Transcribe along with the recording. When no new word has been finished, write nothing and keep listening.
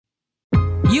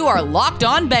You are Locked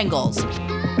On Bengals,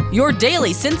 your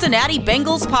daily Cincinnati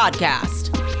Bengals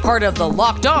podcast, part of the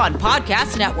Locked On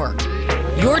Podcast Network,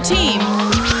 your team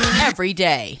every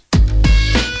day.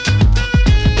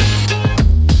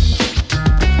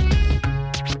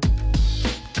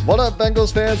 What up,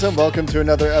 Bengals fans, and welcome to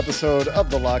another episode of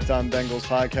the Locked On Bengals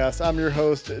podcast. I'm your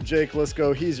host, Jake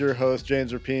Lisco. He's your host,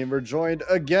 James Rapine. We're joined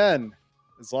again,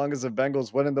 as long as the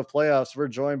Bengals win in the playoffs, we're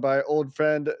joined by old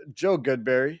friend Joe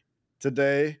Goodberry.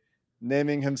 Today,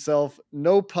 naming himself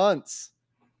No Punts,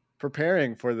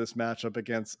 preparing for this matchup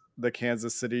against the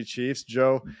Kansas City Chiefs.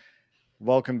 Joe,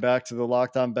 welcome back to the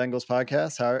Locked On Bengals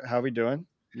podcast. How are we doing?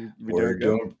 We're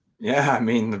doing. Yeah, I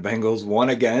mean, the Bengals won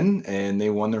again, and they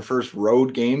won their first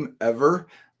road game ever.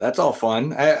 That's all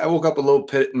fun. I woke up a little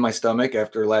pit in my stomach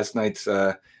after last night's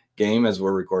game as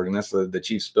we're recording this, the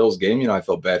Chiefs-Bills game. You know, I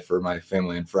felt bad for my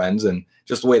family and friends, and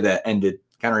just the way that ended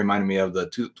kind of reminded me of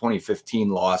the 2015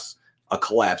 loss, a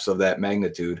collapse of that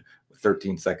magnitude with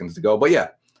 13 seconds to go. But yeah,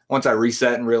 once I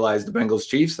reset and realized the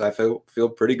Bengals-Chiefs, I feel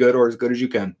pretty good, or as good as you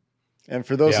can. And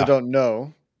for those who don't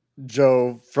know,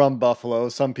 Joe from Buffalo.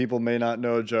 Some people may not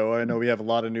know Joe. I know we have a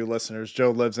lot of new listeners.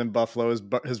 Joe lives in Buffalo.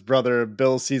 His brother,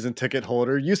 Bill's season ticket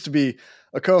holder, used to be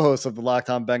a co-host of the Locked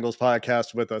On Bengals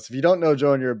podcast with us. If you don't know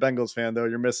Joe and you're a Bengals fan, though,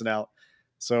 you're missing out.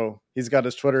 So he's got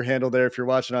his Twitter handle there if you're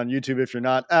watching on YouTube. If you're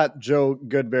not, at Joe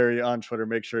Goodberry on Twitter,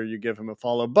 make sure you give him a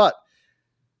follow. But,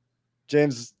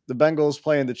 James, the Bengals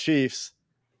playing the Chiefs.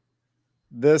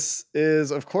 This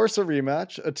is, of course, a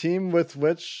rematch, a team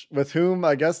with whom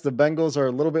I guess the Bengals are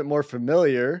a little bit more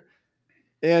familiar.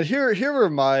 And here were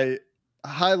my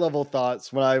high-level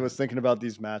thoughts when I was thinking about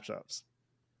these matchups.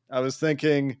 I was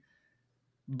thinking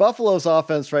Buffalo's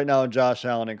offense right now and Josh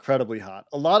Allen, incredibly hot.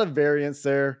 A lot of variance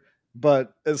there,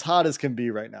 but as hot as can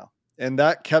be right now. And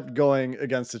that kept going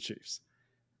against the Chiefs.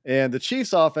 And the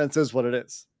Chiefs offense is what it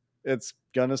is. It's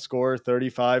going to score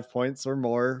 35 points or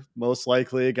more, most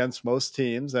likely against most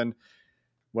teams. And,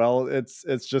 well, it's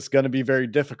just going to be very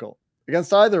difficult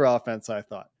against either offense, I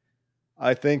thought.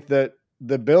 I think that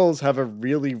the Bills have a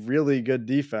really, really good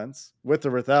defense with or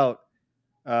without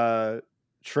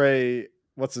Trey.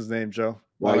 What's his name, Joe?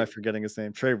 Why am I forgetting his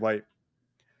name? Trey White.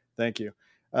 Thank you.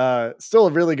 Still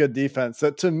a really good defense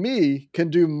that, to me, can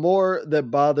do more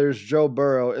that bothers Joe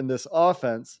Burrow in this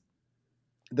offense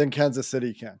than Kansas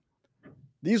City can.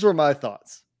 These were my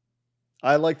thoughts.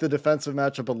 I like the defensive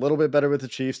matchup a little bit better with the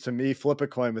Chiefs. To me, flip a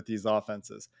coin with these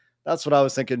offenses. That's what I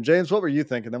was thinking. James, what were you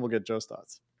thinking? Then we'll get Joe's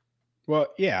thoughts. Well,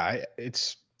 yeah,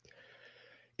 it's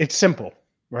simple,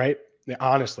 right?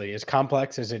 Honestly, as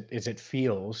complex as it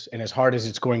feels and as hard as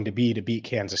it's going to be to beat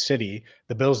Kansas City,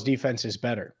 the Bills' defense is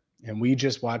better. And we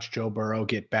just watched Joe Burrow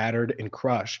get battered and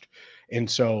crushed. And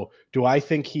so do I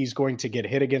think he's going to get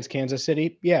hit against Kansas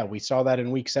City? Yeah, we saw that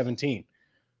in week 17.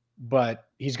 But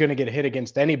he's going to get hit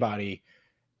against anybody.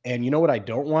 And you know what I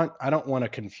don't want? I don't want to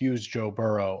confuse Joe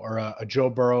Burrow or a Joe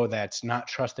Burrow that's not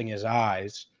trusting his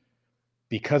eyes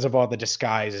because of all the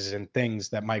disguises and things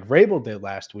that Mike Vrabel did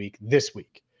last week, this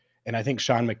week. And I think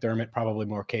Sean McDermott probably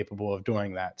more capable of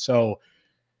doing that. So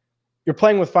you're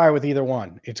playing with fire with either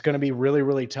one. It's going to be really,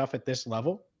 really tough at this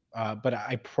level. But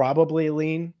I probably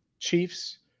lean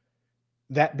Chiefs.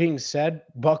 That being said,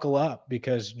 buckle up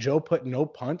because Joe put no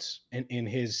punts in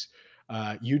his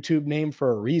YouTube name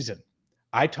for a reason.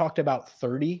 I talked about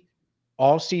 30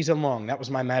 all season long. That was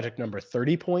my magic number,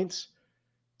 30 points.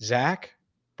 Zach,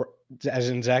 as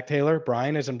in Zach Taylor,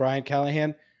 Brian as in Brian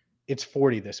Callahan, it's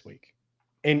 40 this week.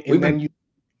 And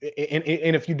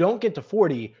if you don't get to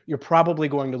 40, you're probably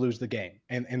going to lose the game.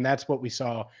 And that's what we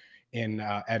saw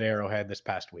at Arrowhead this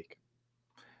past week.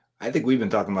 I think we've been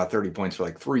talking about 30 points for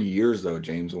like 3 years, though,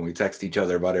 James, when we text each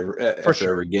other about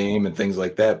every game and things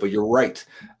like that. But you're right.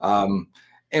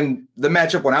 And the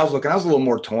matchup, when I was looking, I was a little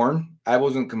more torn. I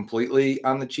wasn't completely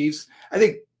on the Chiefs. I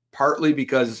think partly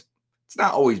because it's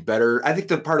not always better. I think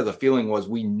the part of the feeling was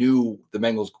we knew the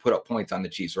Bengals put up points on the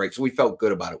Chiefs, right? So we felt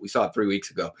good about it. We saw it 3 weeks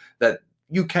ago that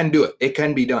you can do it. It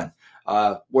can be done.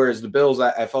 Whereas the Bills,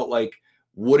 I felt like,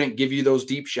 wouldn't give you those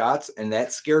deep shots, and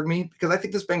that scared me because I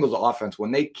think this Bengals offense,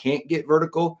 when they can't get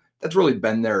vertical, that's really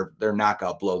been their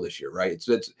knockout blow this year, right?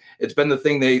 It's been the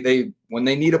thing they when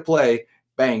they need a play,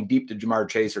 bang, deep to Jamar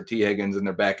Chase or T. Higgins, and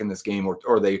they're back in this game,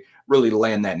 or they really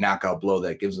land that knockout blow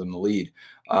that gives them the lead.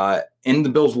 And the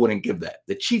Bills wouldn't give that.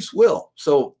 The Chiefs will.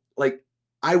 So, like,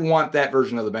 I want that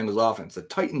version of the Bengals offense. The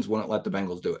Titans wouldn't let the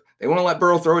Bengals do it. They wouldn't let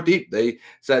Burrow throw it deep. They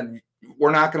said,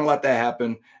 we're not going to let that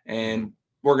happen, and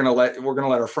we're going to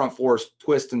let our front fours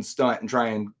twist and stunt and try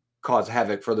and cause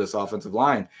havoc for this offensive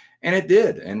line. And it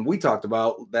did. And we talked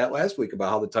about that last week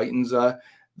about how the Titans,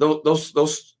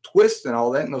 those twists and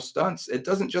all that and those stunts, it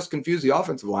doesn't just confuse the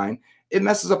offensive line. It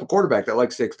messes up a quarterback that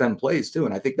likes to extend plays too.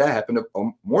 And I think that happened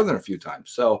more than a few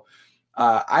times. So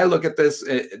I look at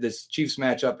this Chiefs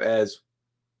matchup as,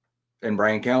 and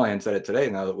Brian Callahan said it today.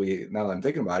 Now that I'm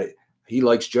thinking about it, he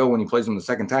likes Joe when he plays him the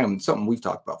second time. It's something we've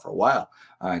talked about for a while.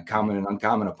 Common and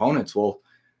uncommon opponents. Well,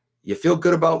 you feel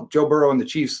good about Joe Burrow and the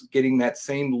Chiefs getting the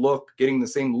same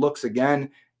looks again,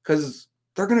 because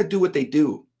they're going to do what they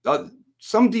do.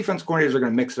 Some defense coordinators are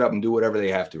going to mix it up and do whatever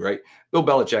they have to, right? Bill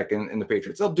Belichick and the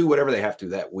Patriots, they'll do whatever they have to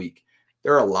that week.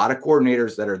 There are a lot of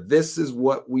coordinators that are, this is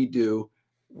what we do.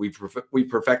 We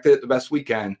perfected it the best we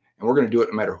can, and we're going to do it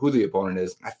no matter who the opponent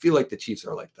is. I feel like the Chiefs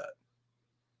are like that.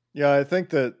 Yeah, I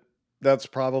think that's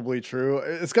probably true.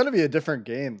 It's going to be a different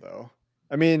game, though.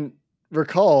 I mean,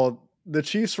 recall the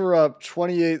Chiefs were up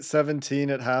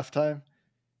 28-17 at halftime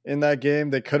in that game.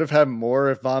 They could have had more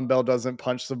if Von Bell doesn't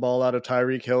punch the ball out of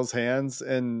Tyreek Hill's hands,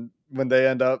 and when they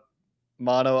end up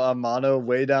mano a mano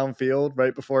way downfield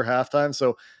right before halftime.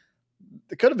 So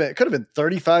it could have been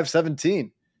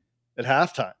 35-17 at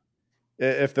halftime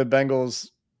if the Bengals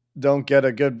don't get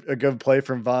a good play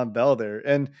from Von Bell there.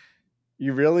 And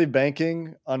you really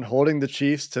banking on holding the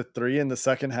Chiefs to 3 in the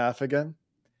second half again?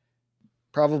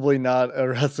 Probably not a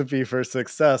recipe for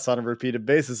success on a repeated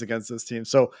basis against this team.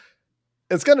 So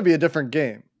it's going to be a different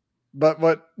game. But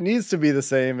what needs to be the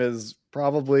same is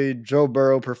probably Joe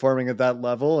Burrow performing at that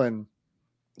level and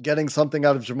getting something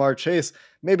out of Jamar Chase.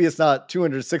 Maybe it's not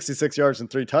 266 yards and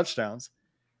 3 touchdowns,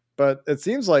 but it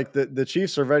seems like the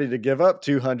Chiefs are ready to give up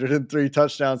 203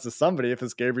 touchdowns to somebody, if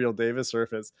it's Gabriel Davis or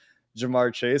if it's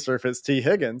Jamar Chase or if it's T.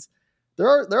 Higgins.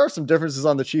 There are some differences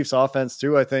on the Chiefs offense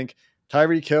too. I think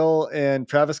Tyreek Hill and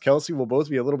Travis Kelce will both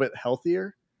be a little bit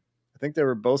healthier. I think they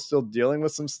were both still dealing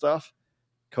with some stuff.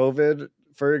 COVID,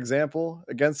 for example,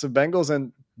 against the Bengals,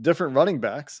 and different running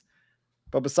backs.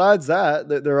 But besides that,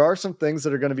 there are some things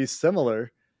that are going to be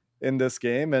similar in this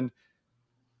game. And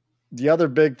the other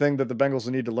big thing that the Bengals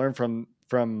will need to learn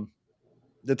from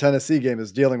the Tennessee game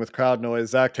is dealing with crowd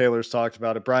noise. Zach Taylor's talked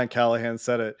about it. Brian Callahan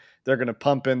said it. They're going to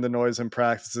pump in the noise in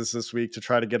practices this week to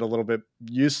try to get a little bit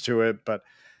used to it. But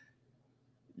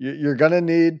you're going to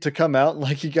need to come out.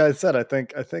 Like you guys said, I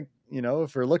think,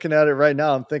 if we're looking at it right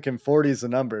now, I'm thinking 40 is the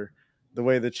number, the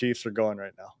way the Chiefs are going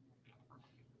right now.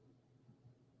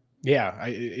 Yeah,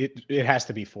 it has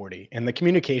to be 40. And the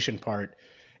communication part,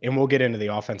 and we'll get into the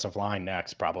offensive line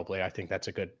next, probably. I think that's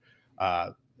a good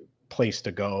place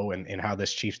to go, and how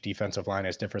this Chiefs defensive line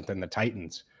is different than the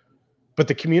Titans. But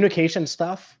the communication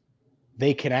stuff,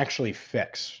 they can actually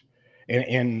fix.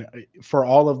 And for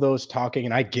all of those talking,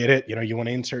 and I get it, you want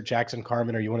to insert Jackson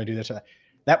Carman or you want to do this,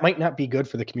 that might not be good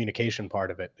for the communication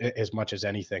part of it as much as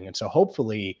anything. And so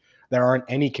hopefully there aren't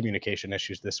any communication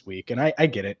issues this week. And I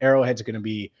get it. Arrowhead's going to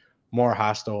be more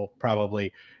hostile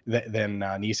probably than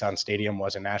Nissan Stadium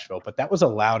was in Nashville, but that was a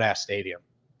loud ass stadium.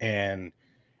 And,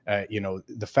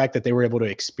 the fact that they were able to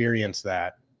experience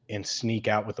that and sneak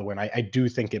out with the win, I do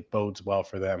think it bodes well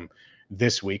for them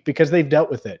this week because they've dealt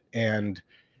with it. And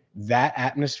that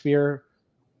atmosphere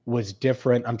was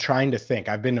different. I'm trying to think.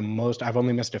 I've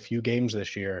only missed a few games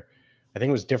this year. I think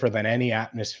it was different than any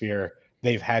atmosphere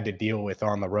they've had to deal with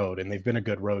on the road, and they've been a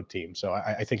good road team. So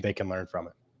I think they can learn from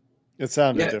it. It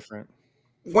sounded different.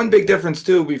 One big difference,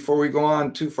 too, before we go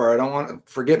on too far, I don't want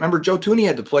to forget. Remember, Joe Thuney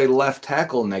had to play left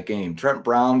tackle in that game. Trent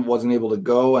Brown wasn't able to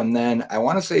go. And then I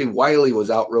want to say Wiley was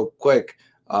out real quick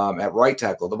at right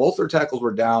tackle. Both their tackles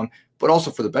were down, but also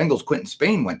for the Bengals, Quentin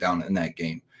Spain went down in that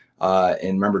game.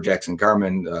 And remember, Jackson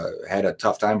Carman had a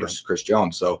tough time versus Chris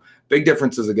Jones. So big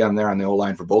differences again there on the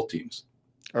O-line for both teams.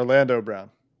 Orlando Brown,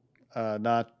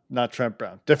 not Trent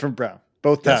Brown, different Brown.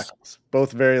 Both tackles,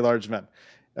 both very large men.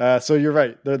 So you're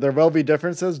right. There will be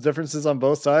differences on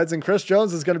both sides. And Chris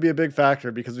Jones is going to be a big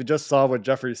factor because we just saw what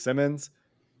Jeffrey Simmons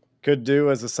could do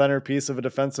as a centerpiece of a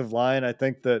defensive line. I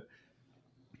think that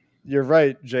you're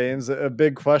right, James. A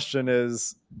big question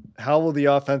is how will the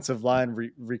offensive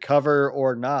line recover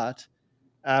or not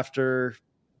after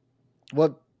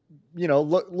what,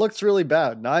 looks really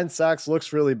bad. 9 sacks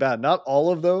looks really bad. Not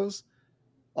all of those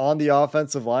on the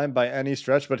offensive line by any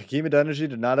stretch, but Hakeem Adeniji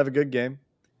did not have a good game.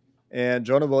 And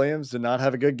Jonah Williams did not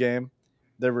have a good game.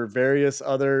 There were various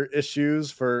other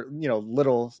issues for, a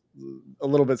little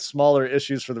bit smaller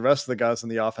issues for the rest of the guys on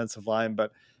the offensive line,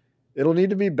 but it'll need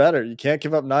to be better. You can't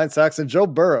give up 9 sacks, and Joe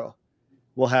Burrow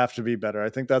will have to be better. I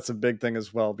think that's a big thing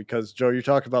as well, because Joe, you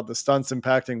talk about the stunts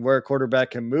impacting where a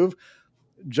quarterback can move.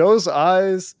 Joe's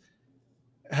eyes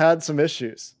had some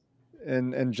issues.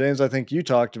 And James, I think you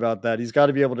talked about that. He's got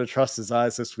to be able to trust his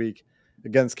eyes this week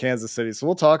against Kansas City. So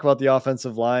we'll talk about the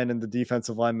offensive line and the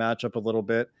defensive line matchup a little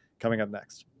bit coming up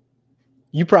next.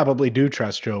 You probably do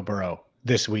trust Joe Burrow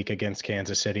this week against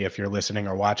Kansas City if you're listening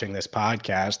or watching this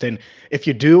podcast. And if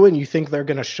you do and you think they're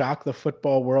going to shock the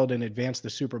football world and advance the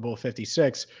Super Bowl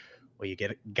 56, well, you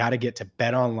got to get to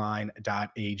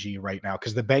betonline.ag right now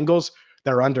because the Bengals,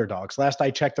 they're underdogs. Last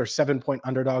I checked, they're 7-point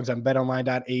underdogs on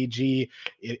betonline.ag.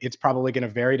 It's probably going to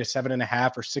vary to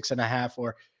 7.5 or 6.5.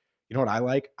 Or you know what I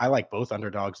like? I like both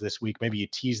underdogs this week. Maybe you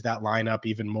tease that line up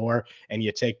even more and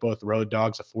you take both road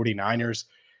dogs. The 49ers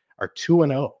are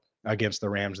 2-0 against the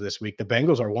Rams this week. The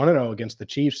Bengals are 1-0 against the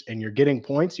Chiefs, and you're getting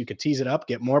points. You could tease it up,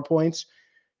 get more points,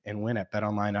 and win at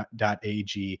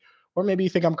betonline.ag. Or maybe you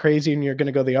think I'm crazy and you're going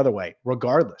to go the other way.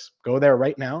 Regardless, go there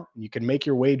right now. You can make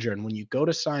your wager. And when you go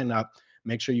to sign up,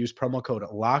 make sure you use promo code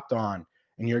Locked On,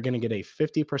 and you're going to get a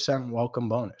 50% welcome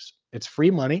bonus. It's free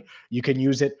money. You can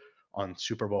use it on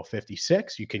Super Bowl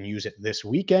 56. You can use it this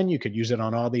weekend. You could use it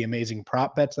on all the amazing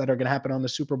prop bets that are going to happen on the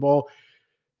Super Bowl.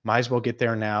 Might as well get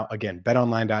there now. Again,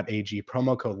 betonline.ag,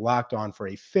 promo code Locked On for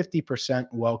a 50%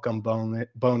 welcome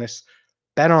bonus.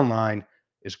 BetOnline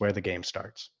is where the game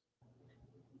starts.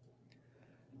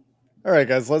 All right,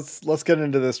 guys, let's get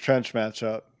into this trench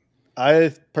matchup.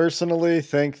 I personally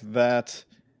think that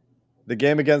the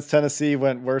game against Tennessee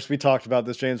went worse. We talked about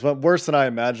this, James. Went worse than I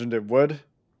imagined it would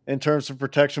in terms of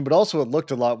protection, but also it looked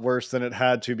a lot worse than it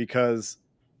had to because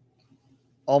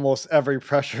almost every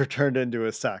pressure turned into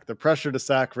a sack. The pressure to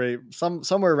sack rate,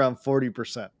 somewhere around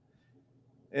 40%.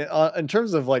 In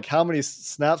terms of like how many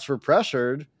snaps were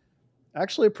pressured,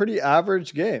 actually a pretty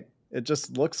average game. It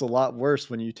just looks a lot worse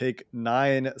when you take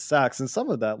 9 sacks. And some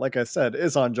of that, like I said,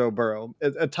 is on Joe Burrow.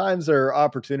 At times there are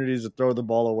opportunities to throw the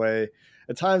ball away.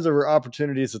 At times there were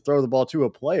opportunities to throw the ball to a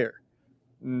player.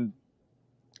 In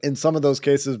some of those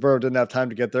cases, Burrow didn't have time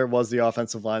to get there. It was the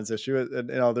offensive line's issue.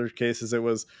 In other cases, it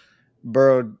was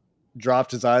Burrow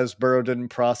dropped his eyes. Burrow didn't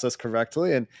process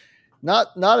correctly. And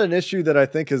not an issue that I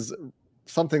think is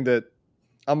something that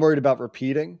I'm worried about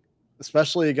repeating,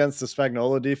 especially against the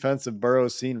Spagnuolo defense that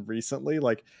Burrow's seen recently.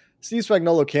 Like, Steve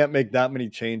Spagnuolo can't make that many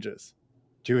changes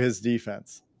to his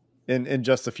defense in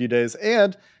just a few days.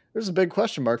 And there's a big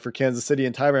question mark for Kansas City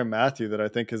and Tyrann Mathieu that I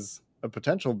think is a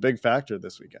potential big factor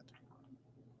this weekend.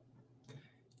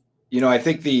 You know, I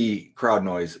think the crowd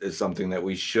noise is something that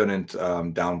we shouldn't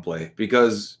downplay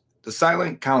because the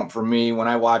silent count for me when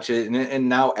I watch it, and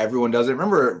now everyone does it.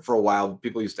 Remember, for a while,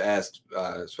 people used to ask,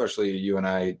 especially you and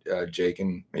I, Jake,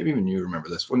 and maybe even you remember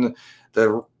this, when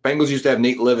the Bengals used to have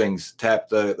Nate Livings tap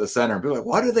the center. And people are like,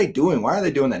 what are they doing? Why are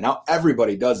they doing that? Now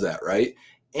everybody does that, right?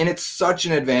 And it's such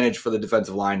an advantage for the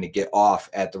defensive line to get off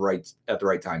at the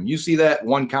right time. You see that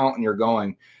one count and you're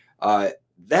going.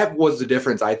 That was the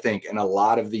difference, I think, in a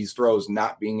lot of these throws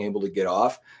not being able to get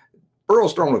off.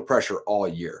 Burrow's thrown with pressure all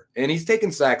year, and he's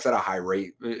taken sacks at a high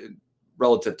rate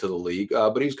relative to the league,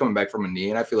 but he's coming back from a knee,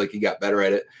 and I feel like he got better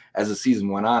at it as the season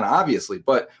went on, obviously.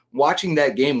 But watching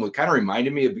that game kind of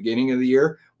reminded me of the beginning of the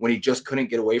year when he just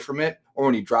couldn't get away from it, or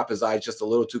when he dropped his eyes just a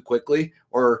little too quickly,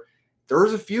 or there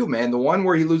was a few, man. The one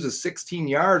where he loses 16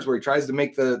 yards where he tries to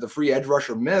make the free edge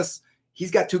rusher miss,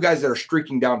 he's got 2 guys that are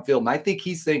streaking downfield, and I think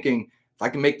he's thinking, if I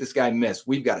can make this guy miss,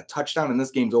 we've got a touchdown, and this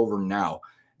game's over now.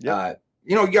 Yep.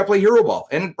 You got to play hero ball.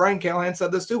 And Brian Callahan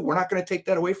said this too. We're not going to take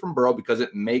that away from Burrow because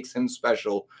it makes him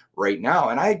special right now.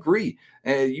 And I agree.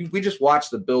 We just watched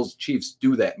the Bills Chiefs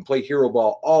do that and play hero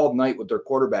ball all night with their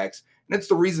quarterbacks. And it's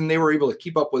the reason they were able to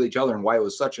keep up with each other and why it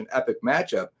was such an epic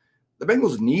matchup. The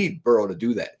Bengals need Burrow to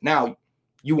do that. Now,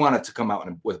 you want it to come out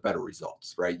with better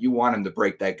results, right? You want him to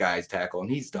break that guy's tackle,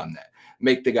 and he's done that.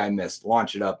 Make the guy miss,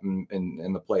 launch it up,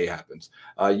 and the play happens.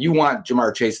 You want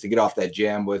Jamar Chase to get off that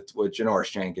jam with Janoris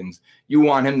Jenkins. You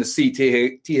want him to see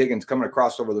T. Higgins coming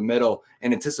across over the middle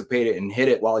and anticipate it and hit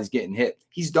it while he's getting hit.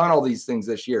 He's done all these things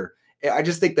this year. I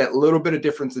just think that little bit of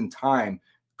difference in time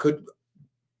could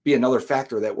be another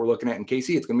factor that we're looking at in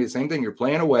KC. It's going to be the same thing. You're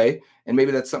playing away, and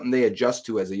maybe that's something they adjust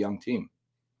to as a young team.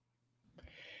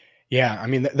 Yeah, I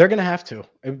mean, they're going to have to,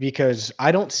 because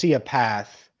I don't see a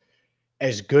path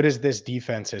as good as this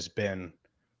defense has been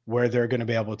where they're going to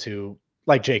be able to,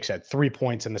 like Jake said, 3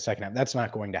 points in the second half. That's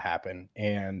not going to happen.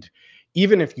 And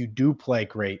even if you do play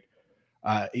great,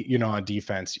 on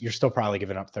defense, you're still probably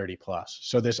giving up 30 plus.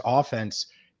 So this offense,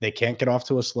 they can't get off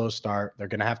to a slow start. They're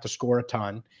going to have to score a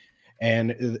ton.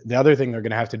 And the other thing they're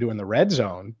going to have to do in the red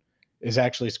zone is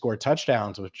actually score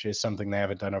touchdowns, which is something they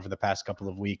haven't done over the past couple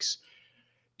of weeks.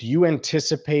 Do you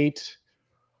anticipate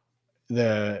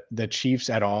the Chiefs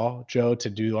at all, Joe, to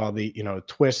do all the,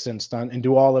 twists and stunt and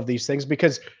do all of these things?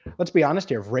 Because let's be honest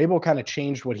here, if Vrabel kind of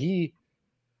changed what he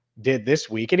did this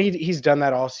week, and he's done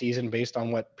that all season based on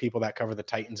what people that cover the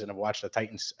Titans and have watched the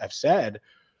Titans have said,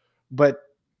 but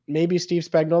maybe Steve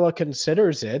Spagnuolo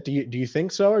considers it. Do you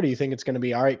think so? Or do you think it's going to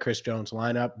be, all right, Chris Jones,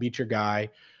 line up, beat your guy,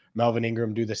 Melvin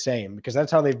Ingram do the same? Because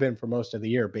that's how they've been for most of the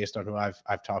year based on who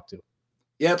I've talked to.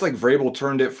 Yeah, it's like Vrabel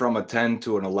turned it from a 10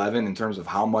 to an 11 in terms of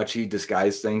how much he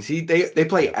disguised things. They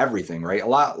play everything, right? A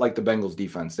lot like the Bengals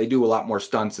defense. They do a lot more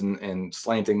stunts and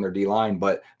slanting their D-line,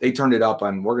 but they turned it up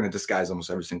on we're going to disguise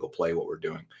almost every single play what we're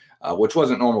doing, which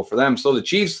wasn't normal for them. So the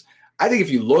Chiefs, I think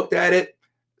if you looked at it,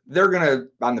 they're going to,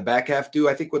 on the back half, do,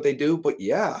 I think, what they do. But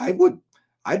yeah,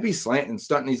 I'd be slanting and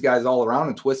stunting these guys all around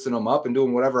and twisting them up and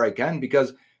doing whatever I can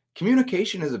because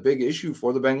communication is a big issue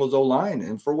for the Bengals O-line.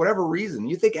 And for whatever reason,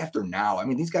 you think after now, I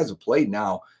mean, these guys have played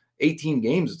now 18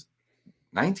 games,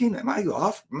 19, am I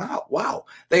off? Wow,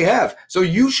 they have. So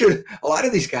a lot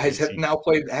of these guys have now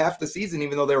played half the season,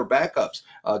 even though they were backups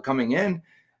coming in.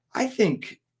 I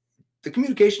think the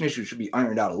communication issue should be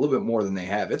ironed out a little bit more than they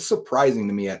have. It's surprising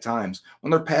to me at times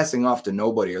when they're passing off to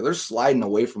nobody or they're sliding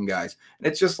away from guys. And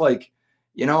it's just like,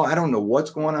 I don't know what's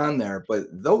going on there, but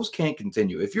those can't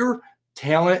continue. If your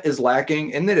talent is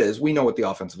lacking, and it is, we know what the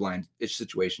offensive line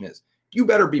situation is. You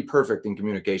better be perfect in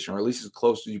communication, or at least as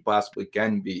close as you possibly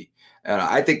can be. And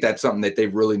I think that's something that they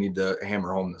really need to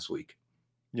hammer home this week.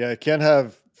 Yeah, can't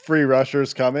have free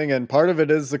rushers coming, and part of it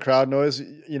is the crowd noise.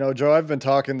 Joe, I've been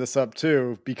talking this up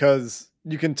too, because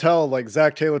you can tell, like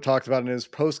Zach Taylor talked about in his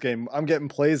post game, I'm getting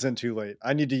plays in too late.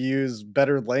 I need to use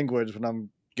better language when I'm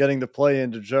getting the play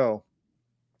into Joe.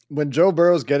 When Joe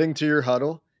Burrow's getting to your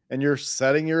huddle and you're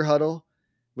setting your huddle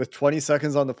with 20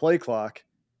 seconds on the play clock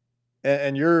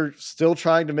and you're still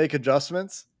trying to make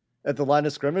adjustments at the line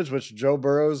of scrimmage, which Joe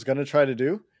Burrow's going to try to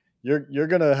do, you're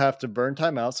going to have to burn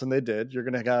timeouts, and they did. You're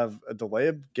going to have a delay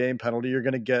of game penalty. You're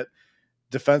going to get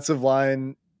defensive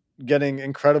line getting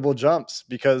incredible jumps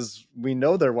because we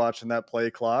know they're watching that play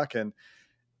clock, and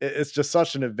it's just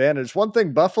such an advantage. One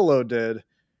thing Buffalo did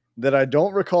that I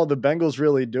don't recall the Bengals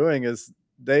really doing is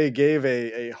they gave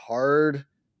a hard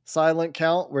silent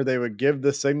count where they would give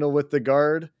the signal with the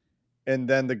guard and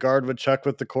then the guard would check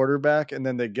with the quarterback and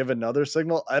then they give another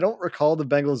signal. I don't recall the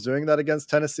Bengals doing that against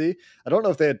Tennessee. I don't know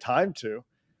if they had time to,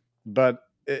 but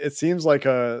it seems like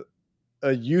a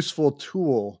useful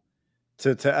tool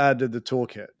to add to the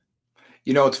toolkit.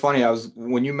 It's funny.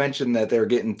 When you mentioned that they're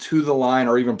getting to the line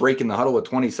or even breaking the huddle with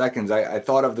 20 seconds, I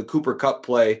thought of the Cooper Kupp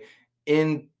play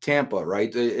in Tampa,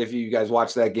 right? If you guys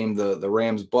watch that game, the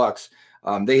Rams Bucks,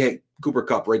 they hit Cooper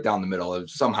Kupp right down the middle.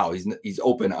 Somehow he's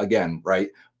open again, right?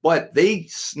 But they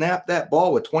snapped that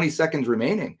ball with 20 seconds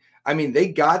remaining. I mean, they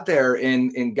got there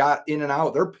and got in and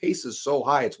out. Their pace is so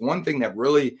high. It's one thing that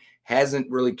really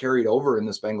hasn't really carried over in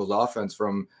this Bengals offense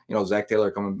from, Zach Taylor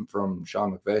coming from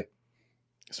Sean McVay.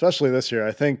 Especially this year.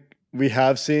 I think we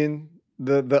have seen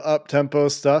the up-tempo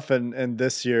stuff, and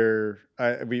this year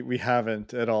we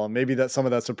haven't at all. Maybe some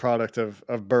of that's a product of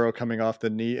Burrow coming off the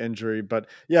knee injury. But,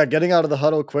 yeah, getting out of the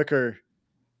huddle quicker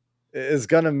is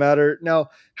going to matter.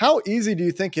 Now, how easy do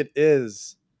you think it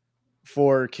is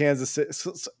for Kansas City?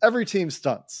 So every team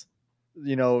stunts.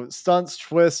 Stunts,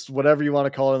 twists, whatever you want to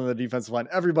call it on the defensive line.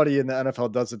 Everybody in the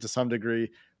NFL does it to some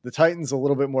degree. The Titans a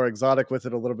little bit more exotic with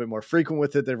it, a little bit more frequent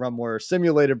with it. They run more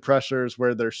simulated pressures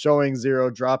where they're showing zero,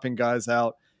 dropping guys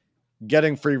out,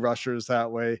 getting free rushers that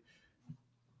way.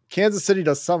 Kansas City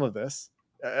does some of this.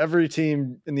 Every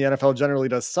team in the NFL generally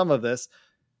does some of this.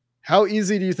 How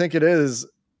easy do you think it is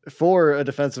for a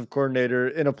defensive coordinator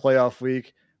in a playoff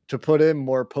week to put in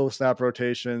more post-snap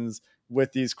rotations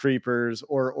with these creepers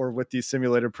or with these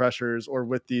simulated pressures or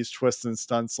with these twists and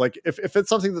stunts? Like if it's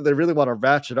something that they really want to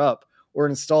ratchet up or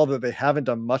install that they haven't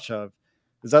done much of,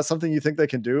 is that something you think they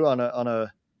can do on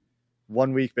a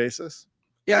 1 week basis?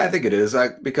 Yeah, I think it is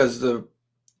because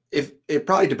if it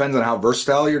probably depends on how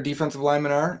versatile your defensive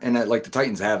linemen are. And like the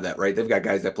Titans have that, right? They've got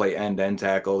guys that play end-to-end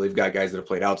tackle. They've got guys that have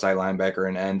played outside linebacker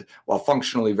and end. While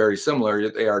functionally very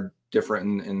similar, they are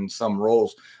different in some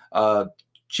roles.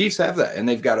 Chiefs have that, and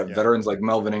they've got veterans like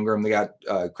Melvin Ingram. They got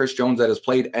Chris Jones that has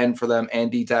played end for them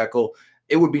and D tackle.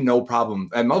 It would be no problem.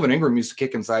 And Melvin Ingram used to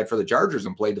kick inside for the Chargers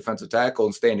and play defensive tackle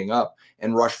and standing up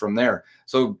and rush from there.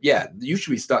 So, yeah, you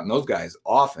should be stunting those guys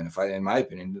often, in my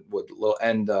opinion, with little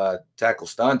end tackle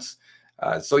stunts.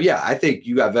 So, yeah, I think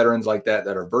you got veterans like that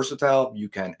are versatile. You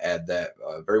can add that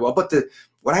very well. But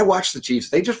when I watch the Chiefs,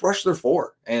 they just rush their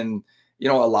four. And, a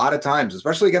lot of times,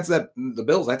 especially against the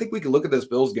Bills, I think we can look at this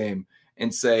Bills game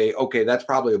and say, okay, that's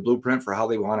probably a blueprint for how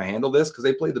they want to handle this because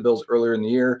they played the Bills earlier in the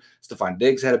year. Stephon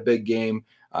Diggs had a big game.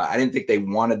 I didn't think they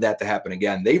wanted that to happen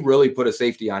again. They really put a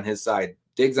safety on his side.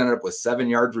 Diggs ended up with 7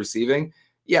 yards receiving.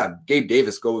 Yeah, Gabe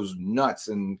Davis goes nuts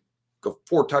and go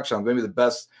 4 touchdowns, maybe the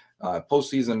best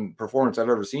postseason performance I've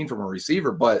ever seen from a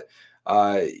receiver. But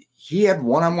he had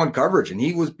one-on-one coverage, and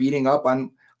he was beating up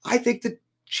on. I think the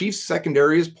Chiefs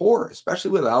secondary is poor,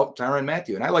 especially without Tyrann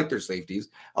Mathieu. And I like their safeties.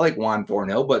 I like Juan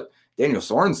Thornhill, but Daniel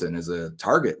Sorensen is a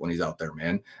target when he's out there,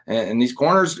 man. And these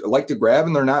corners like to grab,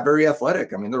 and they're not very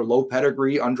athletic. I mean, they're low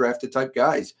pedigree, undrafted type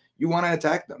guys. You want to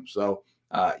attack them. So,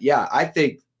 I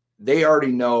think they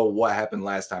already know what happened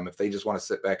last time. If they just want to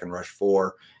sit back and rush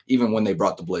 4, even when they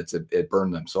brought the blitz, it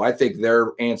burned them. So I think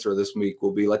their answer this week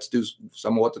will be, let's do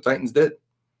some of what the Titans did.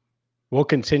 We'll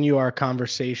continue our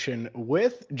conversation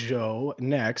with Joe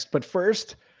next. But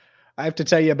first, I have to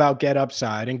tell you about Get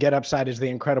Upside. And Get Upside is the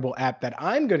incredible app that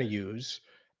I'm going to use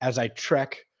as I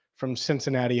trek from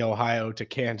Cincinnati, Ohio to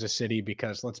Kansas City,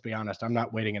 because let's be honest, I'm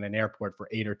not waiting in an airport for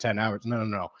 8 or 10 hours. No. You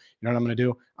know what I'm going to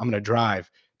do? I'm going to drive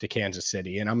to Kansas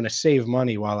City, and I'm going to save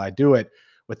money while I do it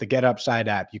with the Get Upside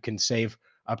app. You can save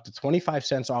up to 25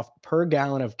 cents off per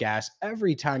gallon of gas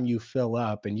every time you fill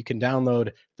up, and you can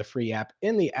download the free app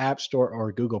in the App Store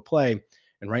or Google Play.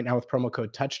 And right now with promo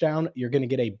code Touchdown, you're going to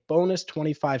get a bonus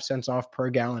 25 cents off per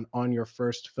gallon on your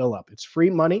first fill up. It's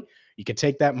free money. You can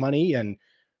take that money and,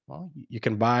 well, you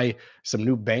can buy some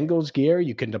new Bengals gear.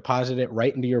 You can deposit it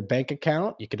right into your bank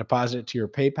account. You can deposit it to your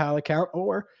PayPal account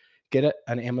or get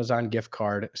an Amazon gift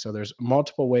card. So there's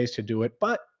multiple ways to do it,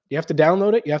 but you have to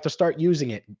download it. You have to start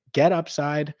using it. Get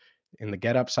Upside in the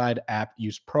Get Upside app.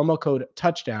 Use promo code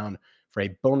Touchdown for a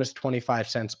bonus 25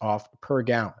 cents off per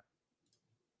gallon.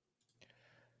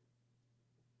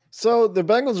 So the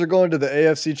Bengals are going to the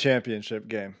AFC Championship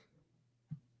game.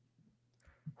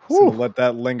 So let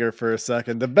that linger for a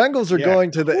second. The Bengals are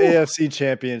going to the AFC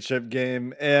Championship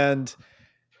game, and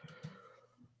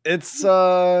it's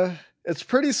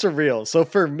pretty surreal. So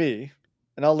for me,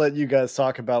 and I'll let you guys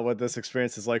talk about what this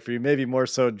experience is like for you, maybe more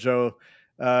so Joe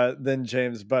than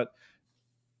James, but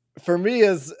for me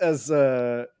as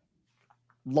a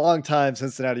longtime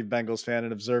Cincinnati Bengals fan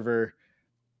and observer,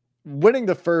 winning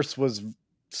the first was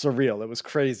surreal. It was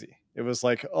crazy. It was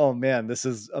like, oh man, this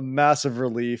is a massive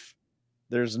relief.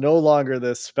 There's no longer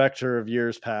this specter of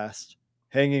years past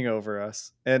hanging over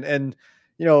us. And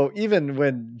even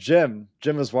when Jim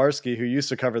Oswarski, who used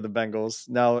to cover the Bengals,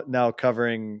 now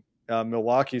covering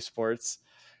Milwaukee sports,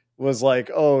 was like,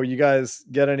 oh, you guys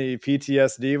get any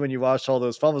PTSD when you watched all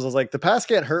those fumbles? I was like, the pass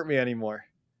can't hurt me anymore.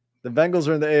 The Bengals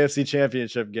are in the AFC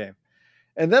Championship game.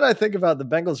 And then I think about the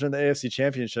Bengals are in the AFC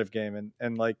Championship game,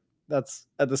 and like, that's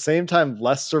at the same time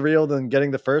less surreal than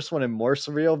getting the first one, and more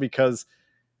surreal because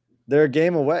they're a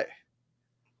game away.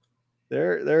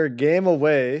 They're a game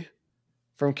away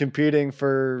from competing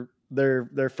for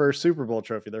their first Super Bowl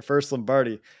trophy, their first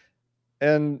Lombardi.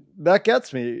 And that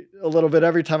gets me a little bit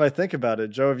every time I think about it.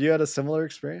 Joe, have you had a similar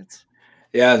experience?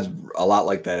 Yeah, it's a lot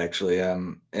like that, actually.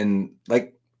 And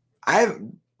like, I have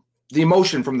the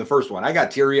emotion from the first one. I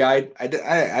got teary-eyed.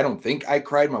 I don't think I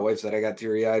cried. My wife said I got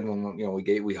teary-eyed when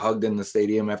we hugged in the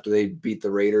stadium after they beat the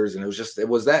Raiders, and it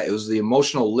was the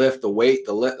emotional lift, the weight,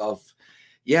 the lift of,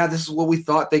 yeah, this is what we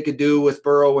thought they could do with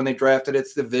Burrow when they drafted.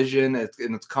 It's the vision, and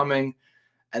it's coming,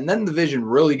 and then the vision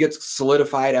really gets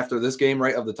solidified after this game,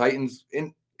 right, of the Titans,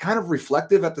 and kind of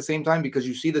reflective at the same time, because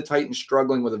you see the Titans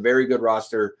struggling with a very good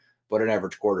roster but an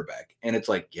average quarterback, and it's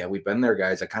like, yeah, we've been there,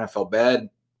 guys. I kind of felt bad.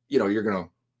 You're gonna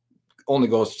only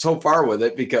go so far with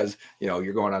it because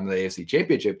you're going on to the AFC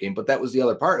Championship game. But that was the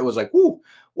other part. It was like, whoo,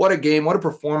 what a game, what a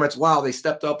performance. Wow, they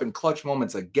stepped up in clutch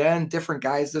moments again, different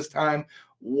guys this time.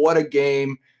 What a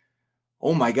game.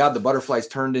 Oh my God, the butterflies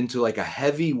turned into like a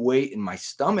heavy weight in my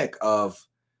stomach of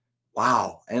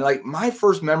wow. And like my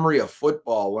first memory of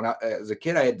football, when as a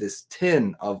kid, I had this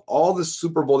tin of all the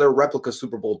Super Bowl, their replica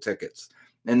Super Bowl tickets.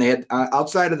 And they had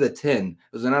outside of the tin,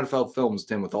 it was an NFL Films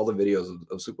tin with all the videos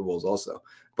of Super Bowls also.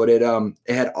 But it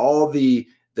had all the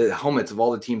helmets of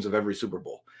all the teams of every Super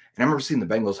Bowl. And I remember seeing the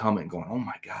Bengals helmet and going, oh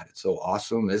my God, it's so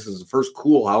awesome. This is the first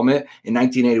cool helmet in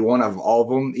 1981 of all of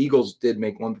them. The Eagles did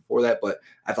make one before that, but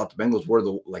I thought the Bengals were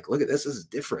look at this is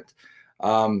different.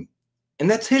 And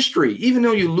that's history. Even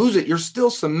though you lose it, you're still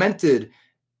cemented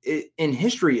in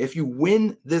history if you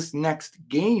win this next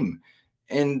game.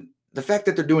 And the fact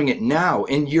that they're doing it now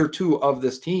in year 2 of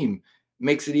this team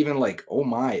makes it even like, oh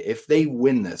my, if they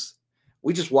win this.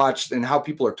 We just watched and how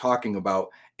people are talking about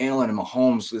Allen and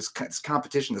Mahomes, this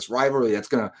competition, this rivalry that's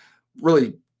going to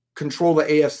really control the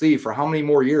AFC for how many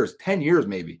more years? 10 years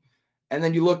maybe. And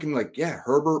then you look and like, yeah,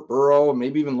 Herbert, Burrow,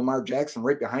 maybe even Lamar Jackson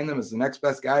right behind them as the next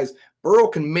best guys. Burrow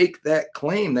can make that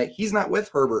claim that he's not with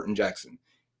Herbert and Jackson.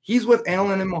 He's with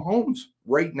Allen and Mahomes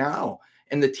right now.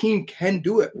 And the team can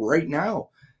do it right now.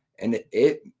 And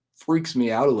it freaks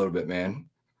me out a little bit, man.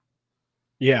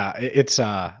 Yeah, it's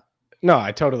no,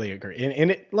 I totally agree. And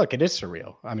it is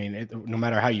surreal. I mean, no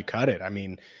matter how you cut it, I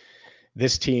mean,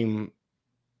 this team,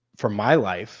 for my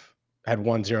life, had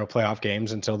won 0 playoff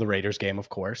games until the Raiders game, of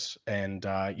course. And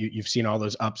you've seen all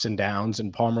those ups and downs,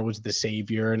 and Palmer was the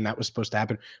savior, and that was supposed to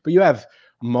happen. But you have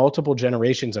multiple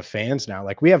generations of fans now.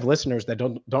 Like, we have listeners that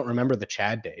don't remember the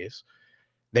Chad days.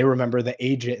 They remember the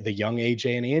young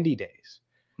AJ and Andy days,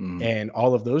 and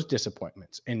all of those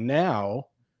disappointments. And now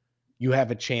you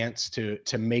have a chance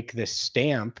to make this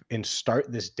stamp and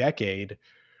start this decade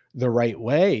the right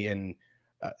way. And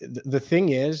the thing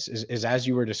is as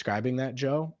you were describing that,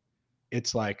 Joe,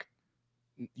 it's like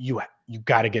you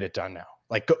got to get it done now.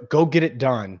 Like, go get it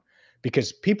done,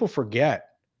 because people forget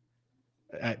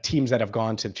teams that have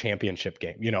gone to the championship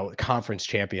game, conference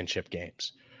championship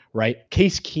games, right?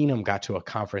 Case Keenum got to a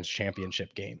conference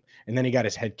championship game, and then he got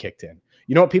his head kicked in.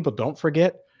 You know what people don't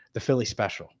forget? The Philly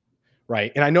special,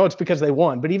 right? And I know it's because they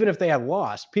won, but even if they had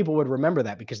lost, people would remember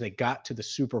that because they got to the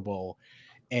Super Bowl.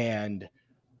 And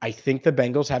I think the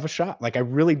Bengals have a shot. Like, I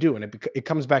really do. And it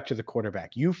comes back to the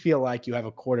quarterback. You feel like you have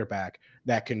a quarterback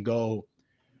that can go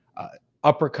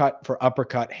uppercut for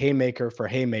uppercut, haymaker for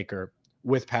haymaker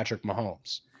with Patrick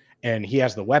Mahomes. And he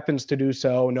has the weapons to do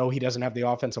so. No, he doesn't have the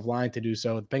offensive line to do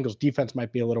so. The Bengals defense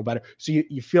might be a little better. So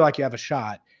you feel like you have a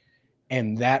shot.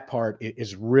 And that part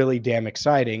is really damn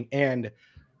exciting. And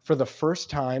for the first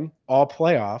time all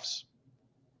playoffs,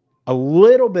 a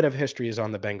little bit of history is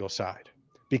on the Bengals side,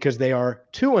 because they are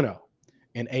 2-0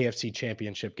 in AFC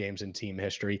championship games in team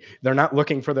history. They're not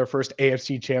looking for their first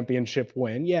AFC championship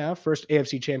win. Yeah, first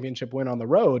AFC championship win on the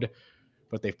road,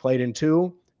 but they've played in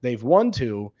 2, they've won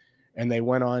 2, and they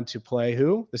went on to play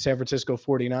who? The San Francisco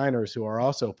 49ers, who are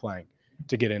also playing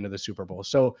to get into the Super Bowl.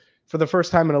 So for the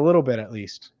first time in a little bit, at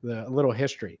least, a little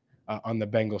history on the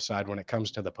Bengals side when it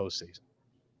comes to the postseason.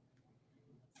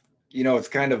 It's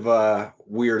kind of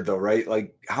weird, though, right?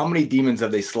 Like, how many demons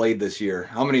have they slayed this year?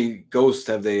 How many ghosts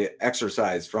have they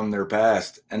exorcised from their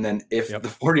past? And then if the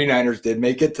 49ers did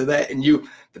make it to that, and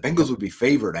the Bengals would be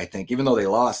favored, I think, even though they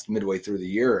lost midway through the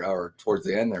year or towards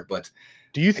the end there. But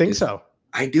do you think so?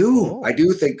 I do. Oh. I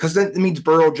do think, because then it means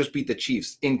Burrow just beat the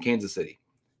Chiefs in Kansas City.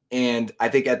 And I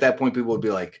think at that point, people would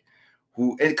be like,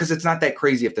 because it's not that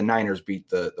crazy if the Niners beat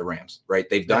the Rams, right?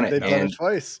 They've done it. They've done it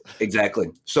twice. Exactly.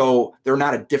 So they're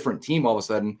not a different team all of a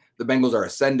sudden. The Bengals are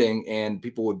ascending, and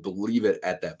people would believe it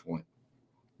at that point.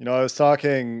 I was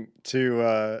talking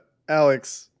to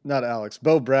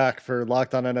Bo Brack for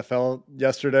Locked On NFL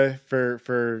yesterday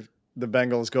for the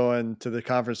Bengals going to the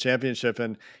conference championship.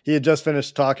 And he had just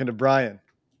finished talking to Brian,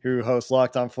 who hosts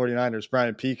Locked On 49ers,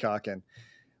 Brian Peacock, and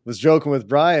was joking with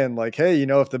Brian, like, hey,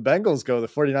 if the Bengals go, the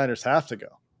 49ers have to go.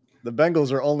 The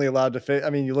Bengals are only allowed to face,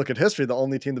 you look at history, the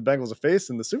only team the Bengals have faced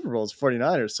in the Super Bowl is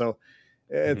 49ers. So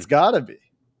it's got to be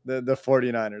the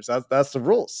 49ers. That's the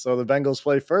rules. So the Bengals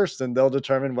play first, and they'll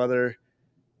determine whether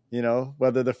the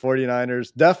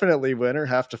 49ers definitely win or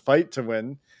have to fight to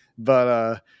win.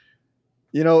 But,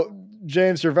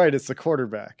 James, you're right. It's the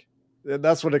quarterback.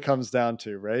 That's what it comes down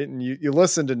to, right? And you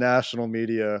listen to national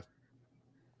media,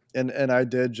 and I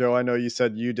did, Joe. I know you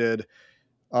said you did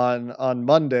on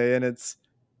Monday, and it's,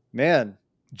 man,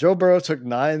 Joe Burrow took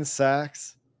 9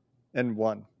 sacks and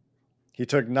won. He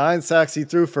took 9 sacks. He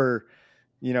threw for,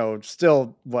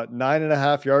 still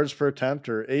 9.5 yards per attempt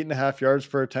or 8.5 yards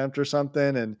per attempt or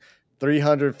something, and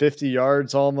 350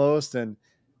 yards almost. And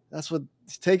that's what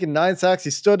he's taking 9 sacks.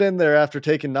 He stood in there after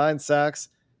taking 9 sacks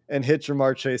and hit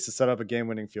Jamar Chase to set up a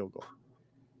game-winning field goal.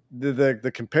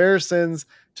 The comparisons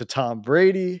to Tom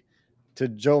Brady, to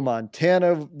Joe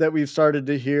Montana that we've started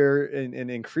to hear in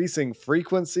increasing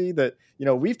frequency, that,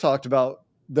 we've talked about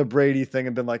the Brady thing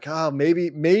and been like,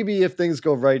 maybe if things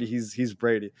go right, he's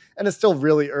Brady. And it's still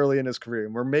really early in his career.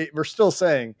 And we're still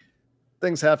saying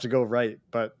things have to go right.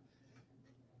 But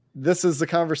this is the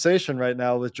conversation right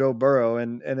now with Joe Burrow.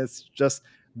 And it's just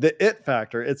the it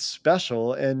factor. It's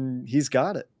special, and he's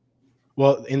got it.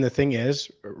 Well, and the thing is,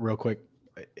 real quick,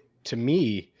 to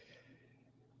me,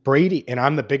 Brady, and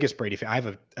I'm the biggest Brady fan. I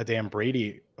have a damn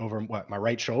Brady over my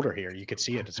right shoulder here. You could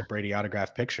see it. It's a Brady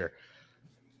autograph picture.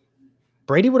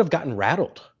 Brady would have gotten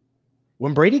rattled.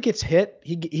 When Brady gets hit,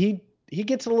 he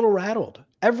gets a little rattled.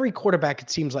 Every quarterback, it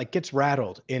seems like, gets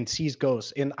rattled and sees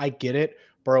ghosts. And I get it.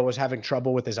 Burrow was having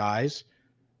trouble with his eyes.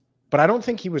 But I don't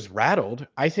think he was rattled.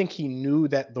 I think he knew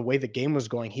that the way the game was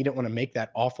going, he didn't want to make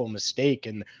that awful mistake,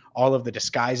 and all of the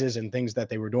disguises and things that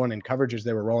they were doing and coverages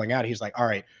they were rolling out. He's like, all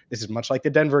right, this is much like the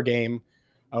Denver game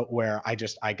where I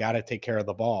got to take care of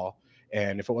the ball.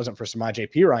 And if it wasn't for Samaje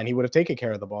Perine, he would have taken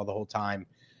care of the ball the whole time.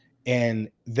 And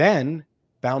then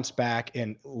bounced back,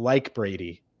 and like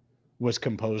Brady, was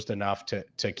composed enough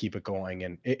to keep it going.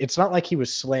 And it's not like he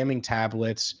was slamming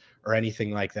tablets or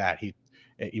anything like that.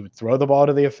 He would throw the ball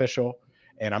to the official,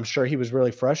 and I'm sure he was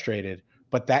really frustrated.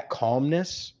 But that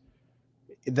calmness,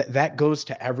 that goes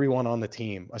to everyone on the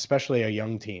team, especially a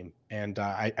young team. And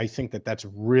I think that's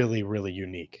really, really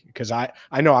unique, because I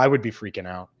know I would be freaking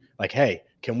out. Like, hey,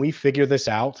 can we figure this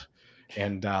out?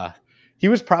 And he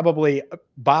was probably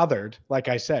bothered, like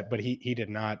I said, but he did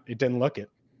not. It didn't look it.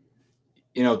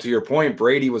 To your point,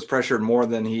 Brady was pressured more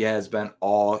than he has been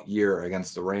all year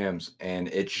against the Rams, and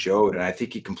it showed. And I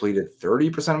think he completed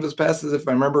 30% of his passes, if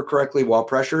I remember correctly, while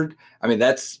pressured. I mean,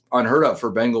 that's unheard of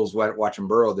for Bengals watching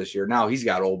Burrow this year. Now he's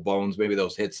got old bones. Maybe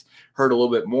those hits hurt a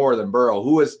little bit more than Burrow,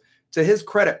 who is, to his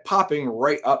credit, popping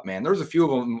right up, man. There's a few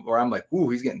of them where I'm like, ooh,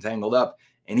 he's getting tangled up.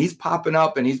 And he's popping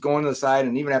up, and he's going to the side.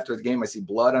 And even after the game, I see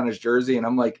blood on his jersey, and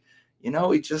I'm like,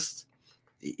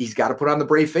 he's got to put on the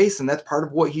brave face, and that's part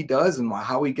of what he does and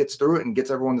how he gets through it and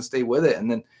gets everyone to stay with it. And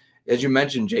then, as you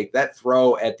mentioned, Jake, that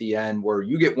throw at the end where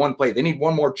you get one play, they need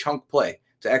one more chunk play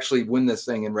to actually win this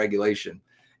thing in regulation.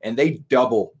 And they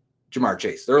double Jamar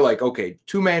Chase. They're like, okay,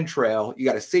 2-man trail. You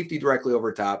got a safety directly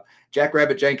over top.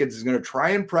 Jackrabbit Jenkins is going to try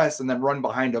and press and then run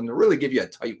behind him to really give you a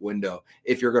tight window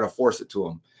if you're going to force it to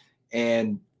him.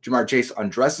 And Jamar Chase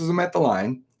undresses him at the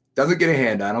line, doesn't get a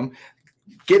hand on him,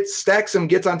 stacks him,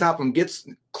 gets on top of him, gets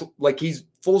like he's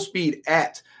full speed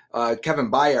at Kevin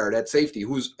Byard at safety,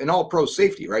 who's an all-pro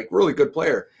safety, right? Really good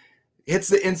player. Hits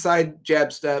the inside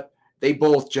jab step. They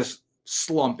both just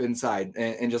slump inside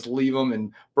and just leave him.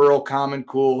 And Burrow, calm and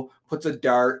cool, puts a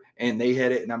dart, and they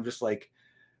hit it. And I'm just like,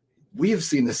 we have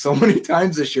seen this so many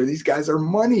times this year. These guys are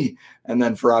money. And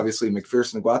then for obviously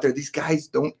McPherson to go out there, these guys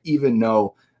don't even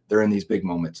know they're in these big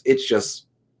moments. It's just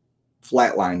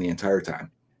flatline the entire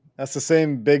time. That's the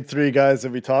same big three guys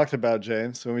that we talked about,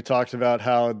 James, when we talked about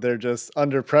how they're just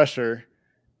under pressure.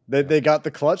 They got the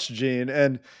clutch gene.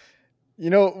 And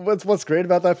what's great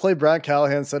about that play? Brian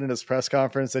Callahan said in his press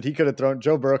conference that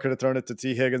Joe Burrow could have thrown it to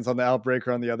T. Higgins on the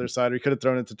outbreaker on the other side, or he could have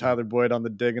thrown it to Tyler Boyd on the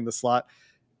dig in the slot.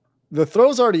 The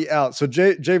throw's already out. So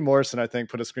Jay Morrison, I think,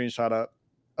 put a screenshot up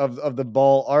of the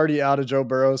ball already out of Joe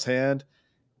Burrow's hand.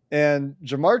 And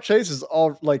Jamar Chase is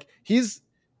all like, he's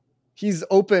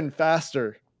open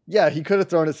faster. Yeah, he could have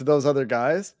thrown it to those other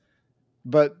guys,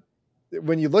 but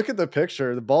when you look at the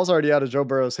picture, the ball's already out of Joe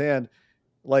Burrow's hand.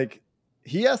 Like,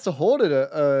 he has to hold it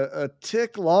a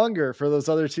tick longer for those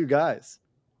other two guys.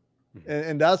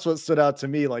 And that's what stood out to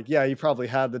me. Like, yeah, he probably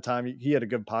had the time. He had a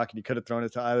good pocket. He could have thrown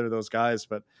it to either of those guys,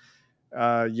 but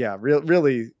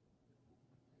really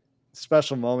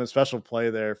special moment, special play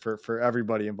there for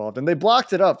everybody involved. And they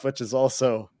blocked it up, which is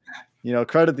also,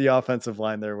 credit the offensive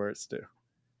line there where it's due.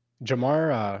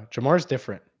 Jamar's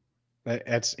different.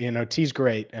 That's, T's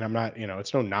great, and I'm not,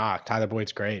 it's no knock. Tyler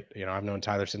Boyd's great. I've known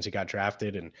Tyler since he got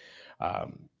drafted, and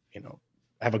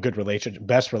have a good relationship.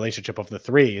 Best relationship of the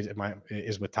three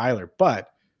is with Tyler,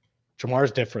 but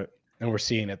Jamar's different, and we're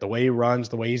seeing it. The way he runs,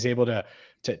 the way he's able to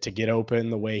get open,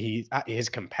 the way his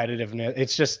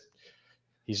competitiveness.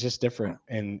 He's just different,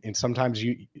 and sometimes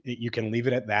you can leave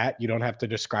it at that. You don't have to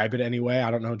describe it anyway. I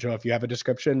don't know, Joe, if you have a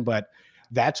description, but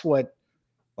that's what.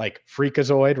 Like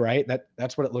freakazoid, right?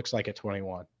 That's what it looks like at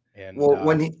 21. And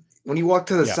when he walked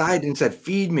to the side and said,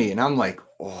 "Feed me," and I'm like,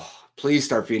 "Oh, please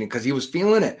start feeding," because he was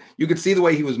feeling it. You could see the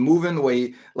way he was moving, the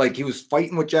way he was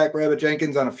fighting with Jackrabbit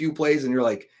Jenkins on a few plays, and you're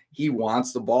like, he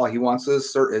wants the ball, he wants to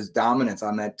assert his dominance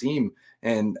on that team.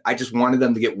 And I just wanted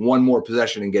them to get one more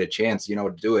possession and get a chance,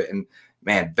 to do it. And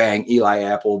man, bang, Eli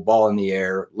Apple, ball in the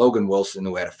air, Logan Wilson,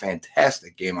 who had a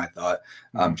fantastic game, I thought.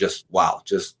 Just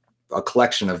a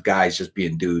collection of guys just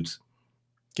being dudes.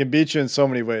 Can beat you in so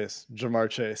many ways, Jamar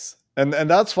Chase. And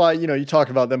that's why, you talk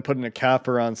about them putting a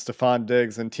capper on Stephon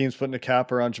Diggs and teams putting a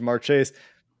capper on Jamar Chase.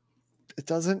 It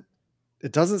doesn't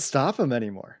stop him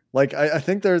anymore. Like, I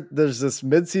think there's this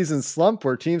midseason slump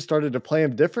where teams started to play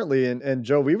him differently. And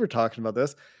Joe, we were talking about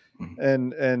this,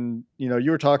 and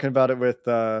you were talking about it with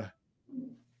the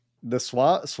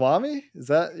Swami. Is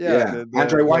that the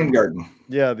Andre Weingarten?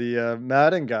 Yeah, the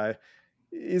Madden guy.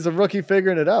 He's a rookie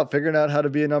figuring out how to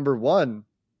be a number one,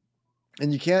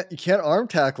 and you can't arm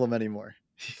tackle him anymore.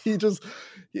 He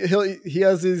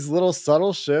has these little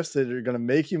subtle shifts that are going to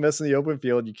make you miss in the open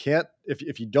field. You can't,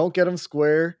 if you don't get him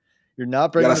square, you're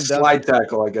not bringing him down. Slide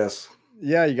tackle, I guess.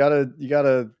 Yeah. You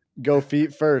gotta go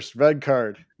feet first. Red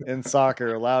card in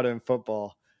soccer, allowed in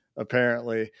football,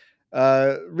 apparently.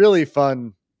 Really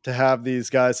fun to have these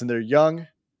guys, and they're young.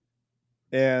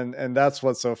 And that's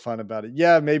what's so fun about it.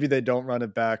 Yeah, maybe they don't run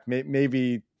it back.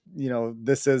 Maybe,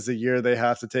 this is the year they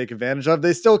have to take advantage of.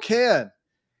 They still can,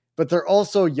 but they're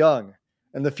also young,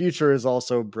 and the future is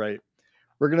also bright.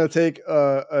 We're going to take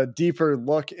a deeper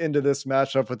look into this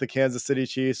matchup with the Kansas City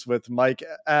Chiefs with Mike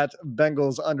at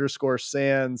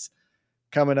Bengals_Sands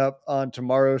coming up on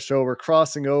tomorrow's show. We're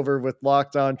crossing over with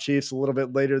Locked On Chiefs a little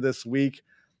bit later this week.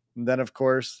 And then, of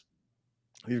course,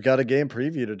 we've got a game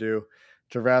preview to do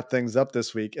to wrap things up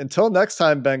this week. Until next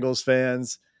time, Bengals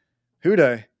fans, hoo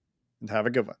day and have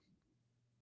a good one.